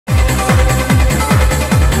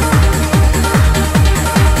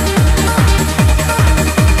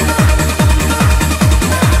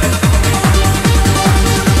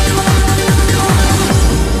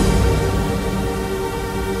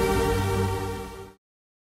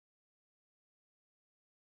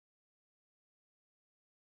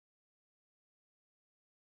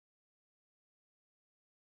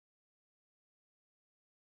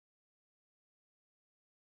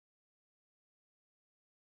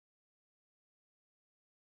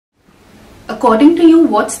According to you,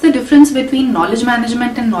 what's the difference between knowledge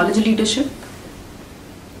management and knowledge leadership?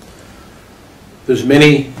 There's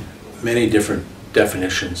many different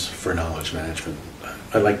definitions for knowledge management.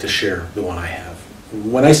 I'd like to share the one I have.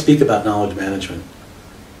 When I speak about knowledge management,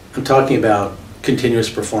 I'm talking about continuous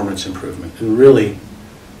performance improvement. And really,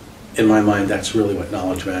 in my mind, that's really what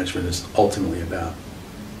knowledge management is ultimately about.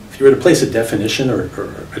 If you were to place a definition or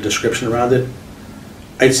a description around it,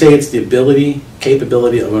 I'd say it's the ability,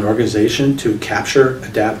 capability of an organization to capture,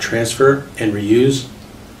 adapt, transfer, and reuse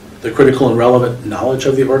the critical and relevant knowledge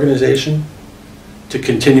of the organization to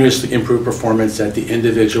continuously improve performance at the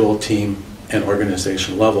individual, team, and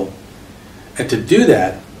organization level. And to do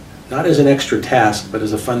that, not as an extra task, but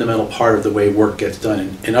as a fundamental part of the way work gets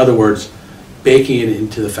done. In other words, baking it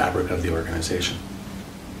into the fabric of the organization.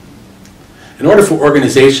 In order for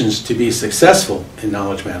organizations to be successful in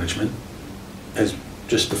knowledge management, as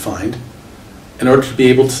just defined, in order to be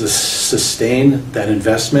able to sustain that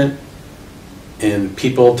investment in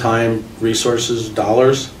people, time, resources,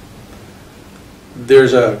 dollars,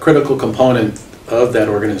 there's a critical component of that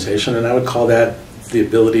organization, and I would call that the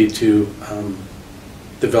ability to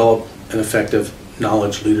develop an effective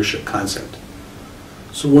knowledge leadership concept.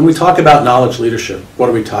 So when we talk about knowledge leadership, what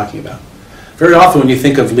are we talking about? Very often when you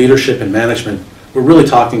think of leadership and management, we're really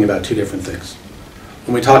talking about two different things.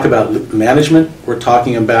 When we talk about management, we're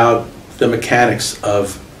talking about the mechanics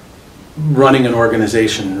of running an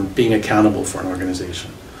organization and being accountable for an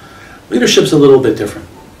organization. Leadership's a little bit different.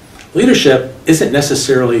 Leadership isn't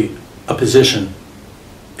necessarily a position.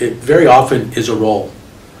 It very often is a role.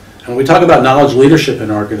 And when we talk about knowledge leadership in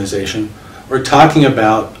an organization, we're talking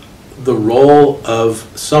about the role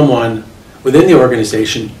of someone within the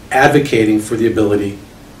organization advocating for the ability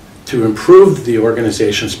to improve the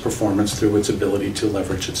organization's performance through its ability to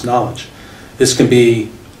leverage its knowledge. This can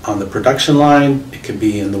be on the production line, it can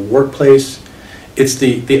be in the workplace. It's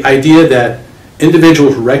the idea that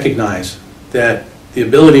individuals recognize that the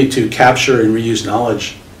ability to capture and reuse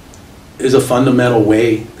knowledge is a fundamental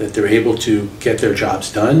way that they're able to get their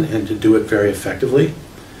jobs done and to do it very effectively.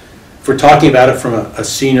 If we're talking about it from a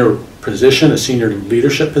senior position, a senior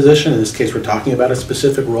leadership position, in this case we're talking about a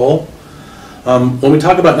specific role. When we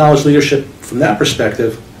talk about knowledge leadership from that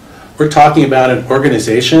perspective, we're talking about an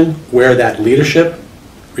organization where that leadership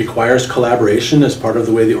requires collaboration as part of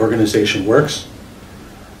the way the organization works.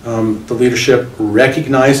 The leadership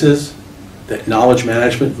recognizes that knowledge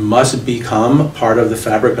management must become part of the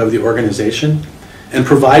fabric of the organization and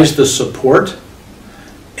provides the support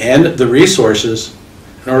and the resources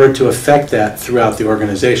in order to affect that throughout the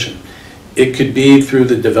organization. It could be through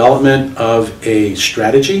the development of a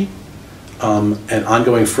strategy, an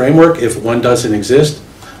ongoing framework if one doesn't exist,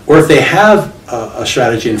 or if they have a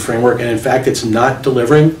strategy and framework and in fact it's not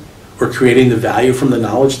delivering or creating the value from the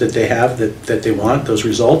knowledge that they have that they want, those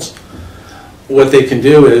results. What they can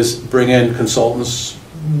do is bring in consultants,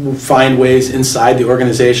 find ways inside the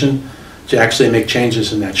organization to actually make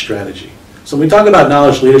changes in that strategy. So when we talk about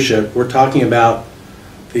knowledge leadership, we're talking about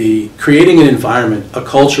creating an environment, a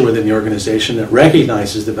culture within the organization that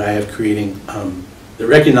recognizes the value of creating, that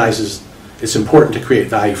recognizes it's important to create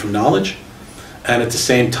value from knowledge, and at the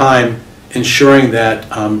same time ensuring that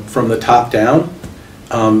from the top down,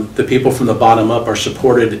 the people from the bottom up are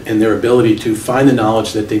supported in their ability to find the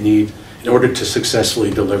knowledge that they need in order to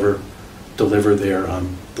successfully deliver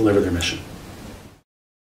their mission.